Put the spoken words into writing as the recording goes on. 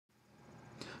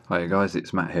Hi guys,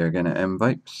 it's Matt here again at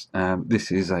M-vapes. This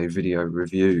is a video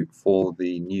review for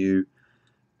the new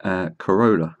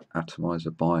Corolla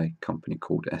atomizer by a company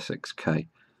called SXK.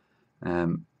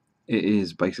 It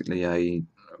is basically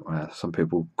some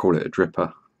people call it a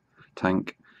dripper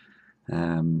tank.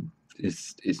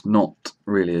 It's not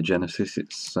really a Genesis,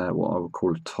 it's what I would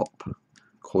call a top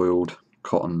coiled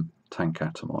cotton tank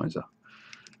atomizer.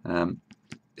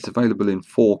 It's available in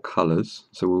 4 colours,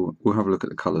 so we'll have a look at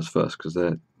the colours first, because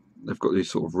they've got these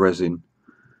sort of resin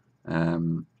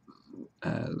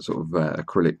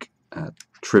acrylic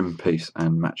trim piece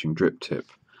and matching drip tip,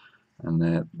 and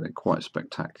they're quite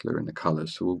spectacular in the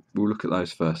colours. So we'll look at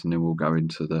those first, and then we'll go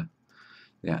into the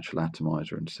actual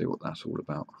atomizer and see what that's all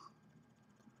about.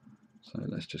 So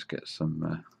let's just get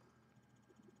some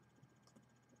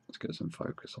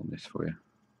focus on this for you.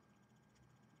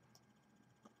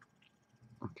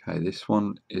 Okay, this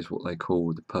one is what they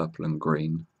call the purple and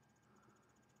green,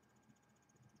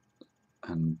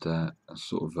 and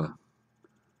sort of a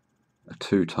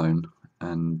two-tone,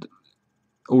 and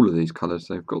all of these colours,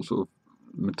 they've got sort of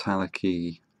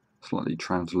metallic-y, slightly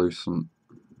translucent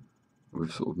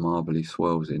with sort of marbly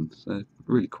swirls in, so they're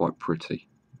really quite pretty.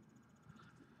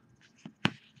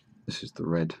 This is the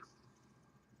red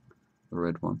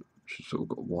one, which has sort of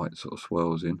got white sort of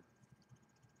swirls in.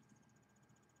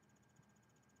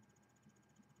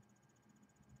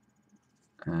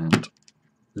 And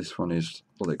this one is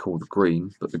what they call the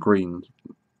green, but the green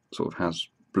sort of has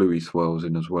bluey swirls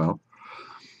in as well.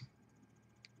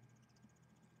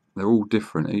 They're all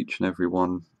different, each and every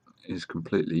one is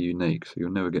completely unique, so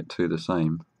you'll never get two the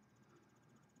same,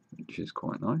 which is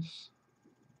quite nice.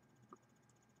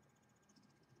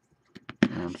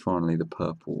 And finally the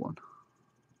purple one.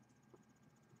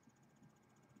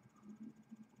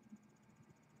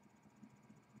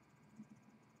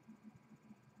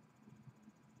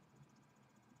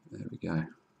 There we go.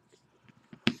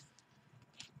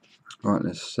 Right,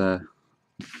 let's have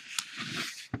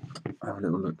a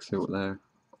little look, see what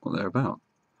they're about.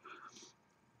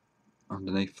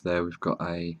 Underneath there we've got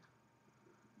a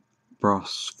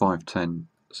brass 510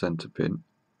 centre pin.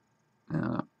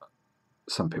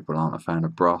 Some people aren't a fan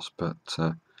of brass, but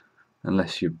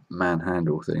unless you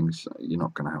manhandle things, you're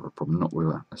not going to have a problem, not with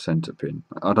a centre pin.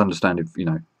 I'd understand if, you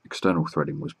know, external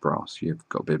threading was brass, you've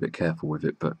got to be a bit careful with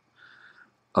it, but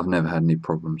I've never had any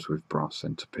problems with brass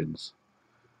centre pins.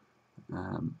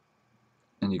 And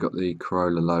you've got the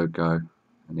Corolla logo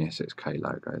and the SXK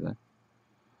logo there.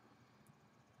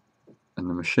 And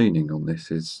the machining on this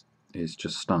is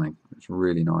just stunning. It's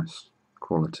really nice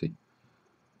quality.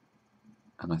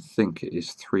 And I think it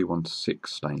is 316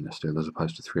 stainless steel as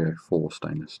opposed to 304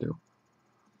 stainless steel.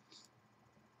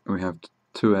 And we have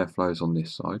 2 airflows on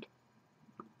this side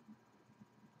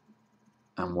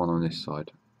and 1 on this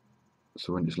side.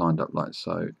 So when it's lined up like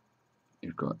so,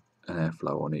 you've got an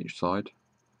airflow on each side.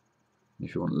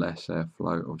 If you want less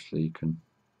airflow, obviously you can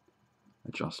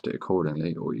adjust it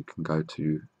accordingly, or you can go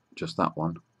to just that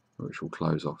one, which will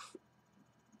close off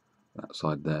that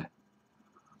side there.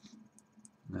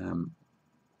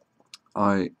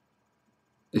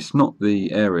 It's not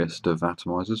the airiest of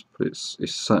atomizers, but it's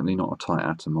certainly not a tight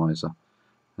atomizer.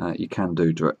 You can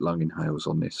do direct lung inhales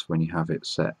on this when you have it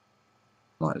set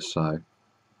like so.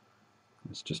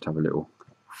 Let's just have a little.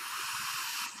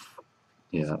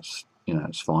 Yeah, that's, you know,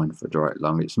 it's fine for direct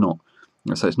lung. It's not,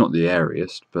 I say it's not the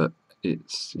airiest, but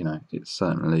it's, you know, it's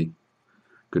certainly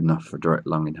good enough for direct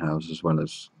lung inhales, as well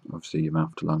as obviously your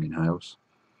mouth to lung inhales.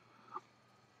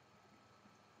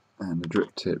 And the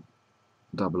drip tip,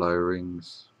 double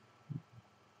O-rings,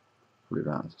 probably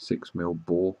about a 6mm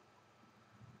bore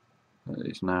at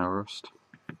its narrowest.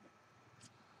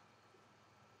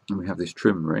 And we have this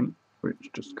trim ring,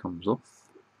 which just comes off.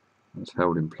 It's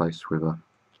held in place with an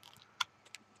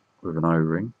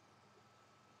O-ring.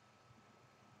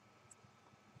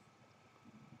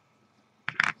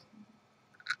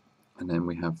 And then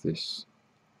we have this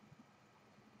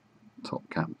top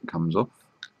cap that comes off.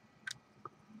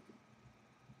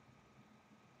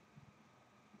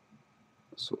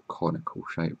 Sort of conical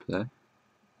shape there.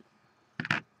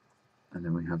 And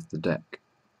then we have the deck.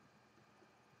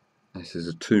 This is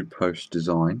a 2-post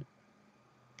design,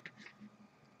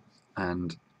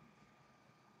 and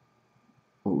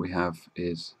what we have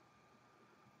is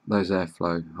those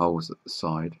airflow holes at the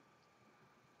side.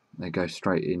 They go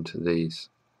straight into these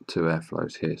 2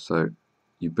 airflows here, so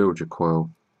you build your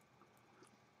coil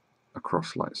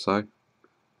across like so,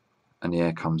 and the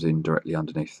air comes in directly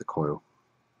underneath the coil.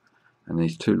 And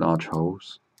these 2 large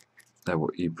holes, they're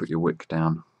what you put your wick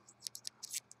down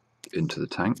into the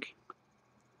tank.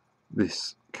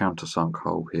 This countersunk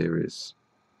hole here is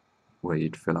where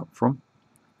you'd fill up from,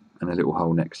 and a little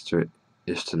hole next to it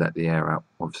is to let the air out,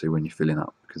 obviously when you're filling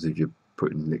up, because if you're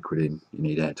putting liquid in you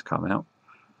need air to come out.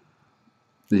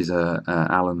 These are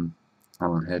Allen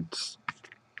heads,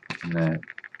 and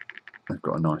they've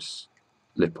got a nice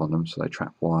lip on them, so they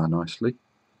trap wire nicely.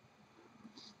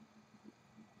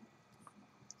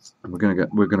 And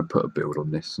we're gonna put a build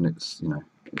on this, and it's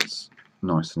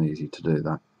nice and easy to do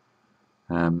that.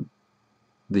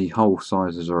 The hole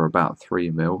sizes are about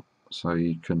 3mm, so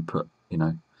you can put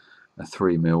a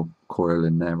 3mm coil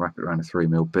in there, wrap it around a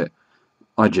 3mm bit.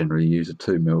 I generally use a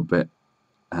 2mm bit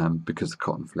because the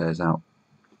cotton flares out.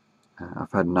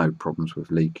 I've had no problems with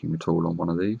leaking at all on one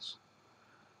of these.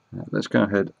 Let's go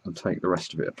ahead and take the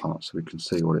rest of it apart so we can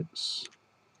see what it's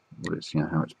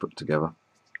how it's put together.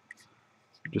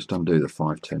 Just undo the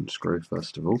 510 screw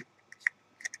first of all.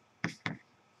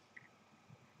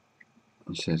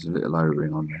 You see there's a little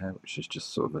O-ring on there, which is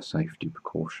just sort of a safety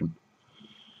precaution.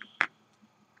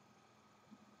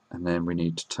 And then we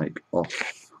need to take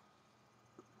off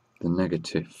the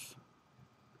negative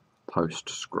post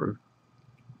screw,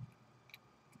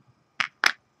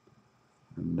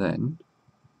 and then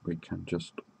we can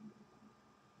just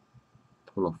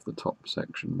pull off the top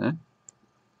section there.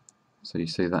 So you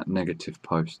see that negative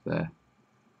post there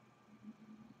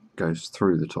goes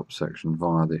through the top section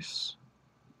via this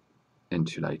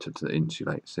insulator that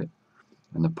insulates it,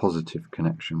 and the positive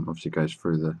connection obviously goes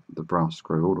through the brass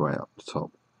screw all the way up the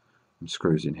top and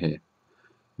screws in here.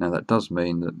 Now that does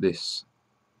mean that this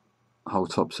whole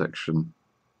top section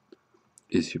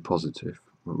is your positive.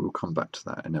 We'll come back to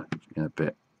that in a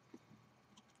bit.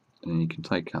 And you can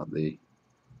take out the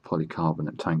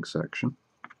polycarbonate tank section.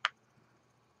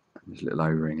 There's a little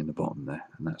O-ring in the bottom there,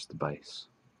 and that's the base.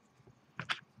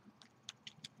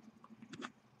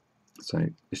 So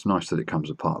it's nice that it comes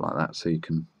apart like that, so you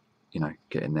can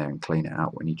get in there and clean it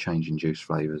out when you're changing juice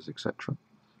flavours, etc.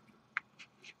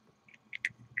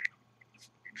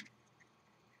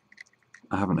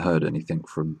 I haven't heard anything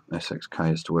from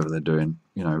SXK as to whether they're doing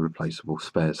replaceable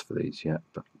spares for these yet,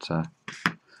 but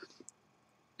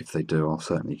if they do, I'll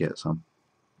certainly get some.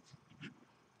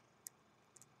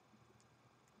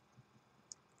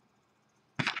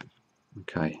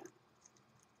 Okay,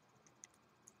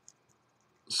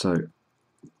 so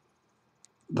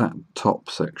that top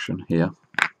section here,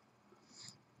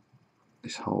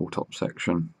 this whole top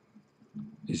section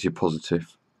is your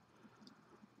positive.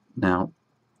 Now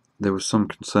there was some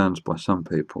concerns by some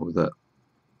people that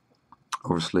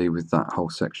obviously with that whole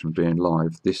section being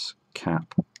live, this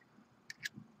cap,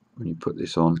 when you put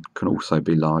this on, can also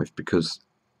be live, because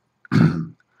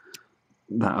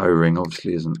that O-ring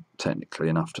obviously isn't technically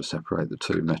enough to separate the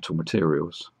two metal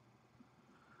materials.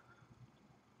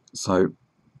 So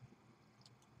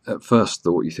at first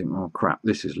thought you think, oh crap,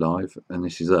 this is live and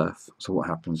this is earth, so what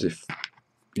happens if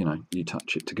you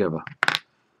touch it together?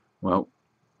 Well,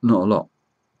 not a lot,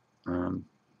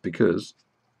 because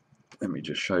let me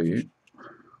just show you.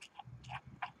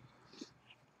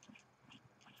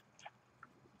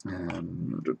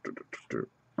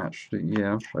 Actually,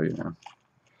 yeah, I'll show you now.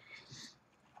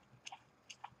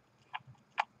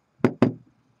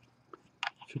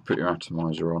 If you put your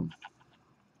atomizer on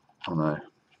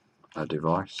a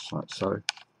device like so,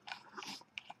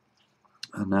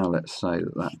 and now let's say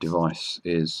that device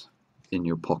is in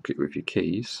your pocket with your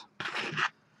keys,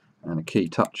 and a key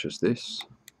touches this,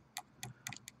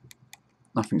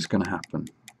 nothing's going to happen.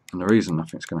 And the reason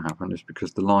nothing's going to happen is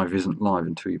because the live isn't live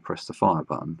until you press the fire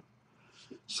button.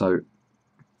 So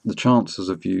the chances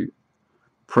of you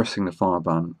pressing the fire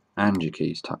button and your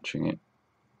keys touching it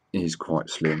is quite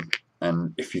slim.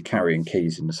 And if you're carrying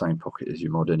keys in the same pocket as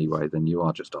your mod anyway, then you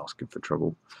are just asking for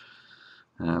trouble.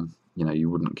 You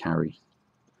wouldn't carry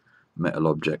metal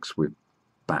objects with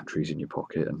batteries in your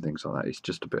pocket and things like that. It's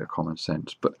just a bit of common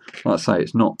sense. But like I say,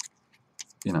 it's not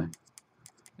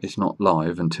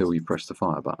live until you press the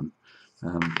fire button.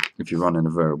 If you're running a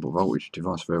variable voltage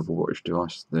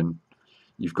device, then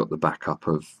you've got the backup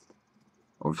of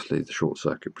obviously the short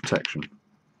circuit protection.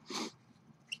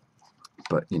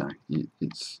 But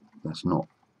that's not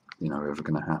ever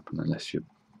going to happen unless you're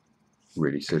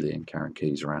really silly and carrying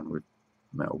keys around with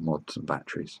metal mods and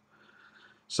batteries.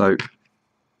 So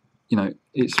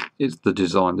it's the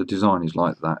design. The design is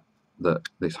like that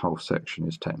this whole section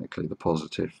is technically the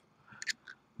positive.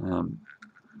 Like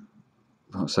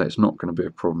I say, it's not going to be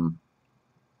a problem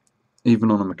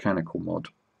even on a mechanical mod.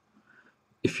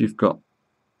 If you've got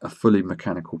a fully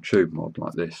mechanical tube mod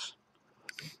like this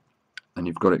and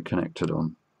you've got it connected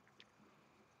on,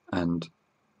 and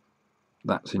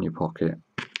that's in your pocket,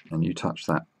 and you touch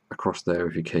that across there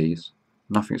with your keys,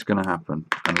 nothing's going to happen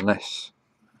unless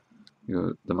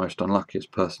you're the most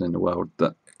unluckiest person in the world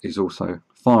that is also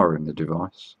firing the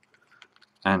device,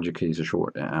 and your keys are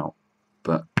shorting it out.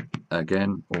 But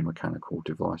again, all mechanical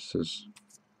devices,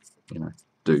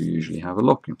 do usually have a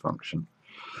locking function.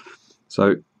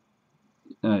 So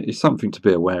it's something to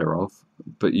be aware of,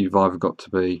 but you've either got to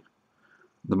be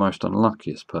the most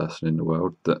unluckiest person in the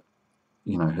world that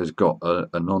has got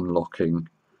a non-locking,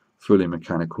 fully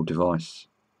mechanical device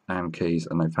and keys,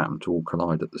 and they've happened to all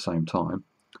collide at the same time,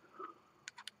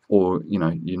 or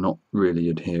you're not really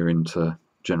adhering to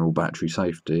general battery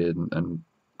safety and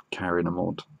carrying a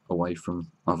mod away from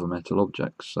other metal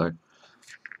objects. So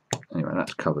anyway,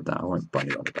 that's covered that. I won't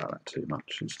bunny on about that too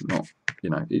much. It's not,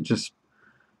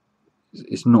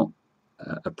 it's not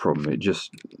a problem. It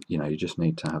just, you just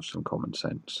need to have some common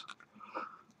sense,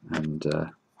 and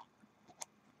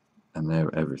there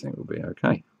everything will be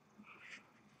okay.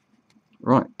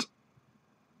 Right,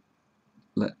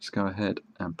 let's go ahead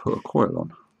and put a coil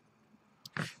on.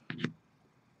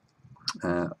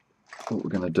 What we're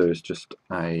going to do is just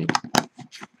a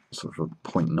sort of a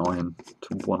 0.9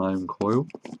 to 1 ohm coil.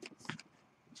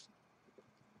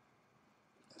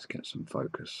 Let's get some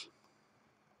focus.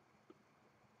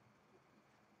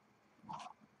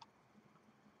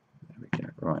 There we go.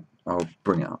 Right, I'll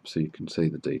bring it up so you can see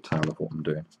the detail of what I'm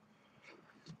doing.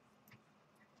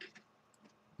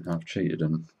 Now I've cheated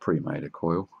and pre-made a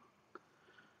coil,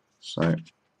 so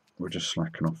we're just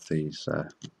slacking off these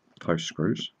post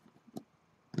screws.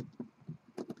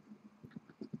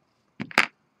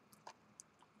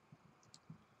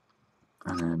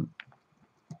 And then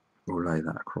we'll lay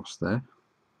that across there.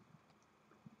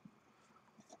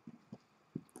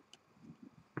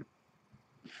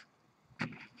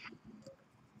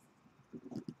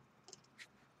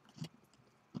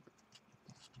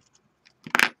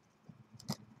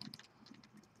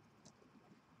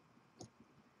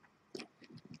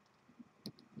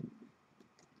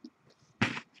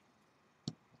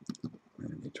 I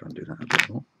need to undo that a bit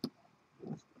more.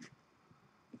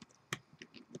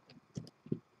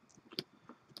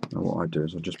 Now what I do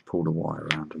is I just pull the wire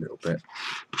around a little bit.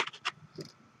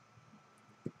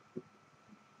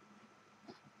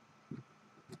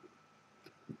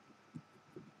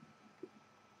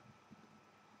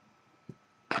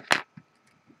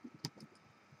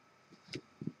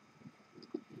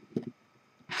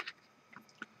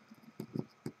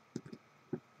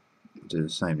 Do the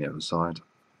same the other side.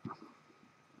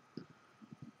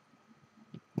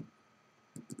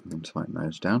 And then tighten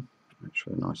those down. Make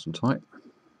sure they're nice and tight.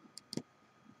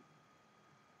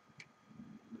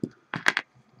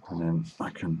 And then I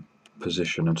can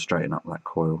position and straighten up that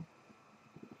coil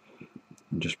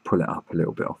and just pull it up a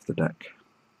little bit off the deck.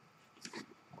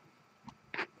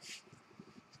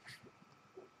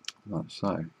 Like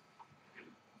so.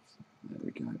 There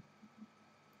we go.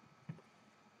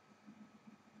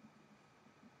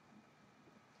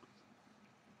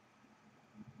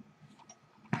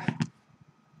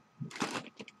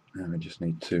 Now we just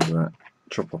need to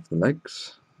chop off the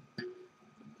legs.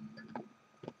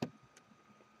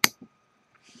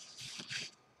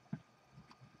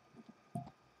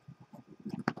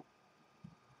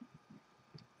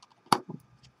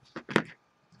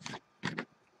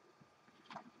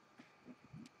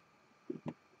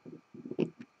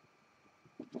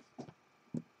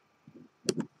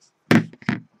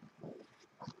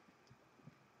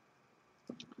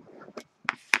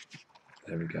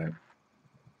 There we go.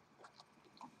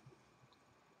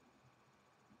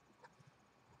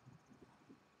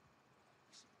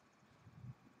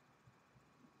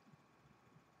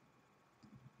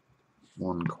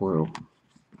 One coil.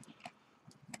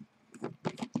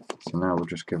 So now we'll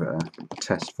just give it a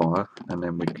test fire, and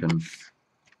then we can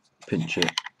pinch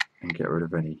it and get rid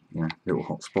of any little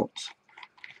hot spots.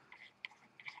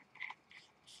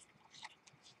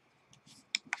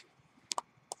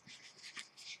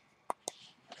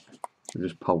 So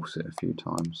just pulse it a few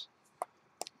times.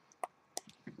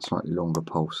 Slightly longer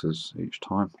pulses each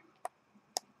time.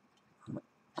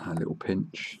 A little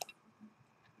pinch.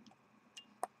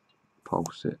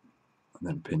 Pulse it, and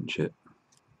then pinch it.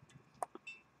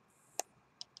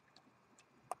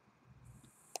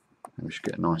 And we should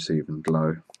get a nice even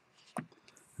glow,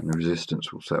 and the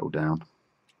resistance will settle down.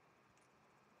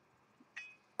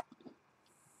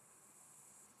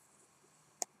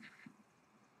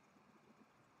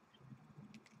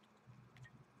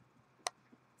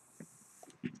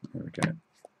 There we go.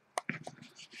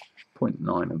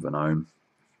 0.9 of an ohm.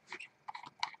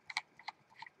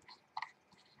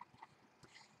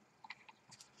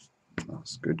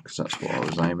 That's good, because that's what I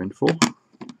was aiming for.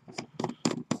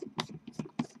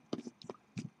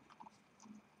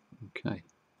 Okay.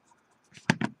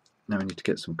 Now we need to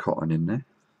get some cotton in there.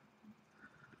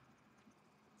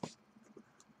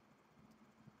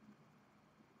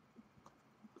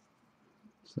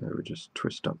 So we just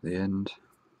twist up the end.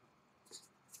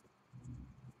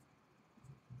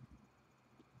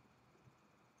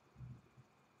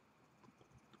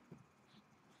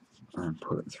 And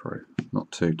pull it through.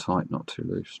 Not too tight, not too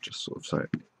loose, just sort of so it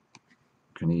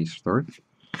can ease through.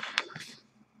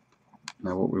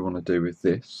 Now what we want to do with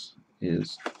this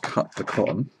is cut the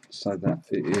cotton so that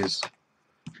it is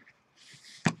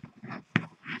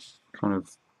kind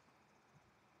of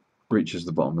reaches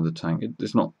the bottom of the tank.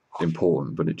 It's not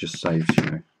important, but it just saves, you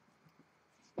know,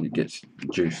 it gets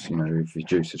juice, you know, if your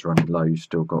juice is running low, you've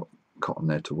still got cotton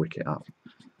there to wick it up.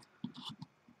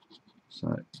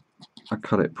 So I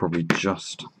cut it probably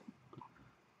just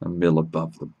a mil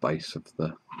above the base of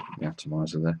the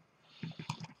atomizer there.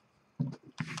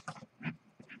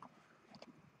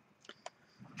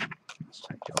 Let's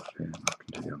take it off here, I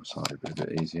can do the other side a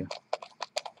bit easier.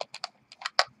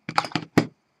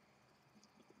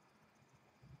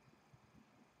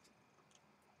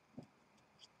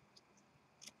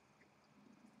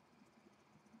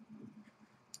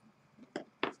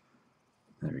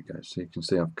 There we go, so you can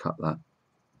see I've cut that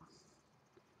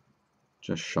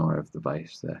just shy of the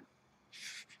base there.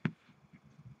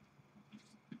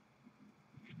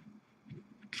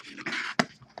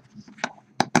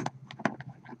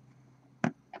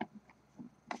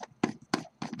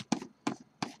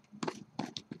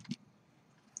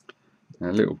 Now,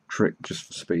 a little trick just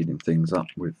for speeding things up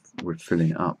with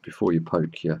filling it up before you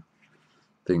poke your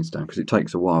things down, because it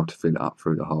takes a while to fill it up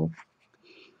through the hole.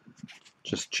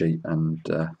 Just cheat and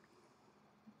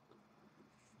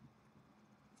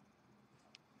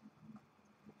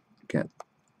get,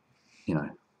 you know,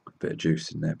 a bit of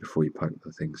juice in there before you poke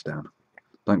the things down.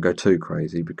 Don't go too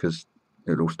crazy because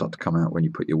it'll all start to come out when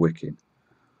you put your wick in.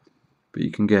 But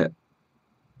you can get,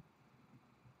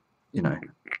 you know,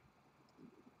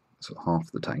 sort of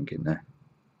half the tank in there.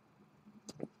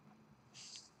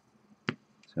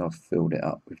 So I've filled it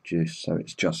up with juice so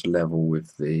it's just level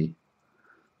with the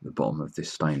bottom of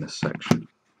this stainless section.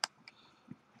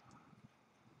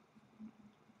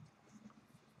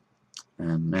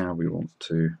 And now we want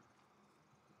to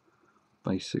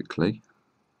basically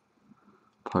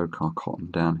poke our cotton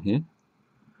down here.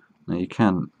 Now you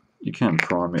can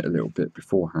prime it a little bit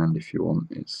beforehand if you want.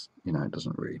 It's, you know, it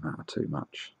doesn't really matter too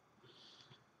much.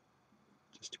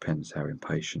 Just depends how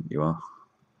impatient you are.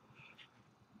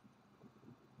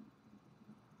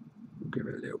 We'll give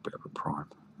it a little bit of a prime.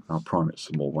 I'll prime it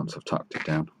some more once I've tucked it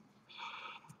down.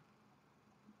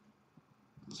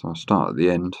 So I'll start at the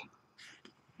end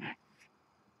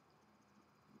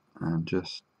and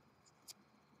just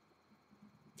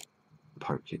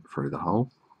poke it through the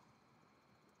hole.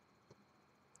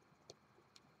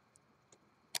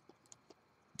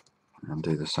 And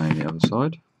do the same the other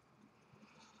side.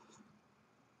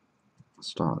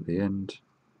 Start at the end.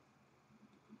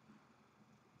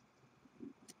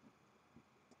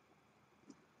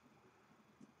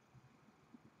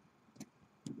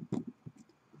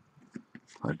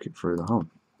 Poke it through the hole.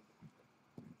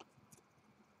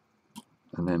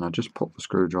 And then I just pop the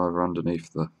screwdriver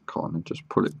underneath the cotton and just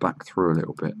pull it back through a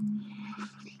little bit,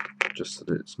 just so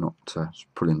that it's not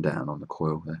pulling down on the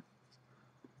coil there.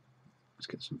 Let's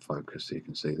get some focus so you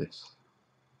can see this.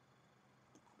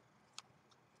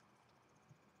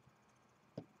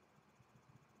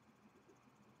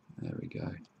 There we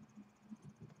go.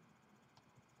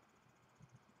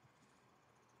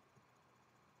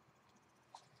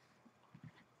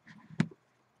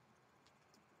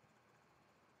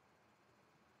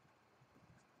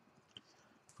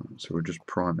 So we'll just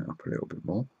prime it up a little bit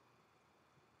more,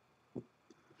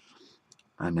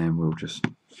 and then we'll just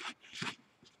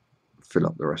fill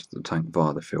up the rest of the tank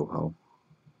via the fill hole.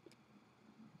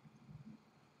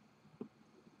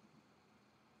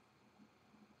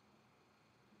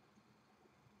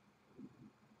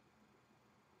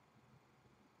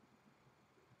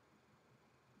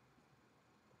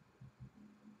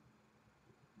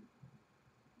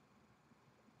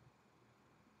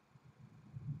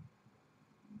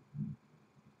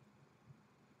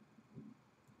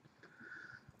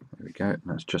 There we go,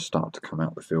 that's just started to come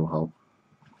out the fill hole.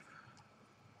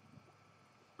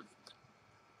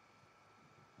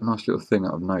 A nice little thing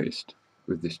that I've noticed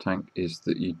with this tank is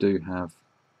that you do have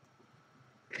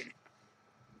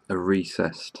a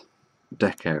recessed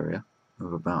deck area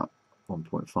of about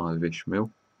 1.5-ish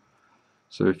mil.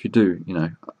 So if you do, you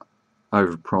know,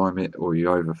 over prime it or you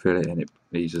overfill it and it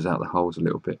eases out the holes a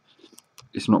little bit,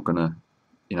 it's not going to,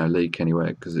 you know, leak anywhere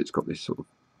because it's got this sort of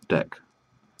deck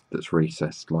that's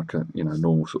recessed like a, you know,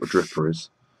 normal sort of dripper is.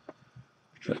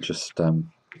 that just you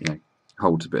know,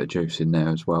 holds a bit of juice in there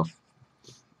as well.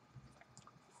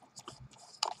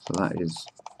 So that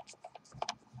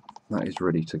is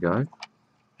ready to go.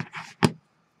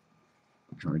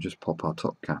 And we just pop our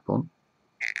top cap on.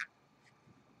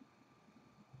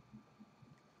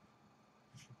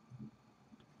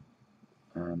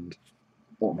 And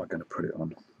what am I going to put it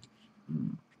on?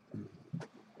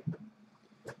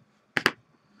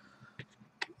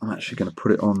 I'm actually going to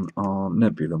put it on our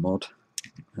Nebula mod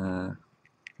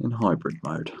in hybrid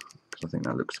mode, because I think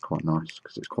that looks quite nice,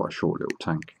 because it's quite a short little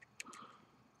tank.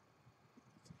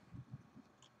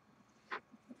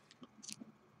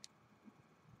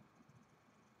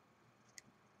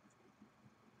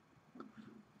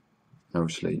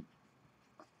 Obviously,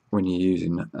 when you're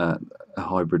using a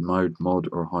hybrid mode mod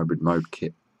or a hybrid mode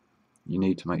kit, you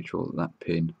need to make sure that that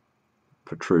pin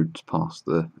protrudes past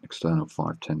the external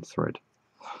 510 thread,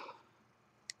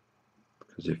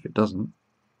 because if it doesn't,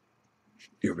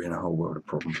 you'll be in a whole world of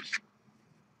problems.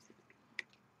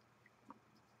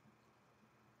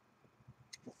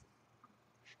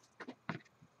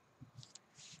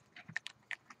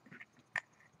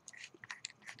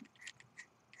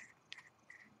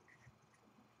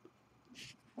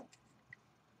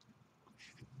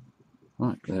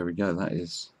 Right, there we go. That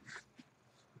is,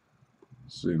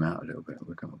 zoom out a little bit,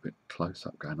 we've got a bit close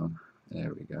up going on.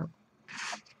 There we go.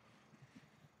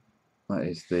 That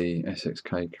is the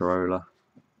SXK Corolla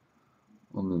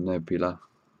on the Nebula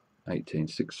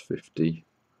 18650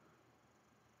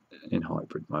 in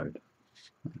hybrid mode.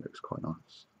 That looks quite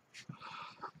nice.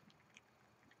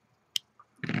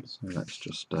 So let's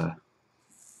just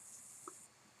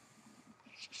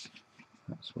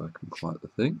that's working quite the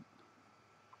thing.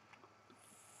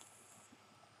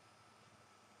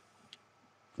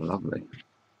 Lovely.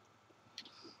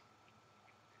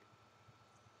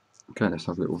 Okay, let's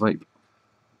have a little vape.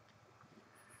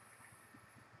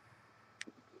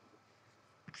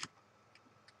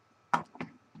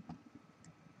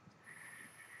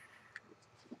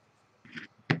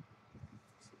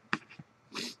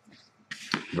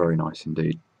 Very nice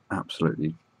indeed.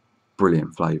 Absolutely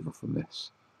brilliant flavour from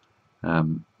this.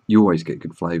 You always get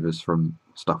good flavours from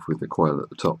stuff with the coil at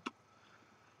the top.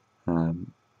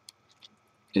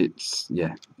 It's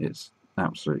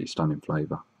absolutely stunning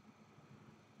flavour.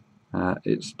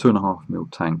 It's 2.5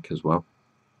 ml tank as well.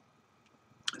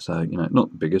 So, you know, not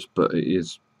the biggest, but it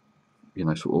is, you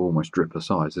know, sort of almost dripper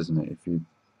size, isn't it? If you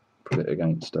put it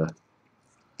against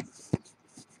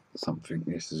something,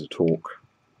 this is a torque.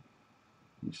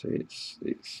 You see,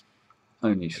 it's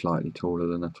only slightly taller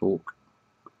than a torque,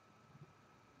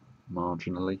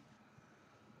 marginally.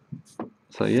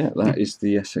 So yeah, that is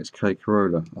the SXK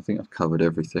Corolla. I think I've covered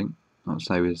everything. Like I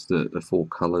say, is the 4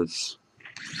 colours: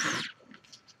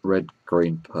 red,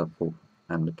 green, purple,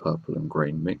 and the purple and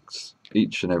green mix.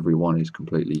 Each and every one is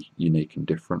completely unique and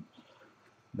different.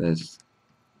 There's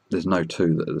no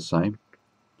two that are the same.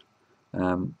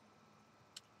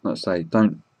 Let's say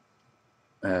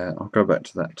I'll go back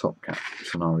to that top cap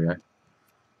scenario.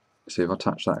 See, if I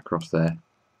touch that across there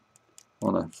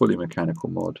on a fully mechanical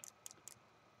mod,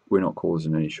 we're not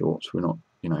causing any shorts. We're not,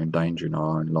 you know, endangering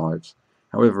our own lives.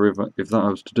 However, if that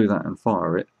was to do that and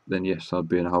fire it, then yes, I'd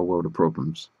be in a whole world of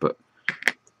problems. But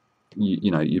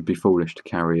you know, you'd be foolish to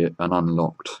carry an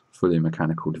unlocked, fully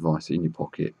mechanical device in your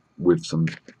pocket with some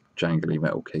jangly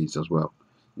metal keys as well.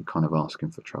 You're kind of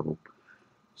asking for trouble.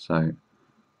 So,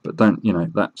 but don't, you know,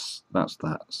 that's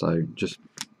that. So just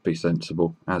be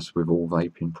sensible, as with all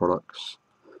vaping products,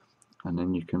 and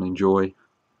then you can enjoy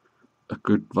a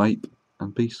good vape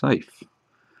and be safe.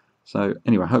 So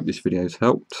anyway, I hope this video's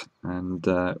helped, and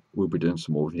we'll be doing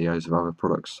some more videos of other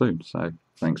products soon. So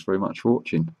thanks very much for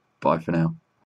watching. Bye for now.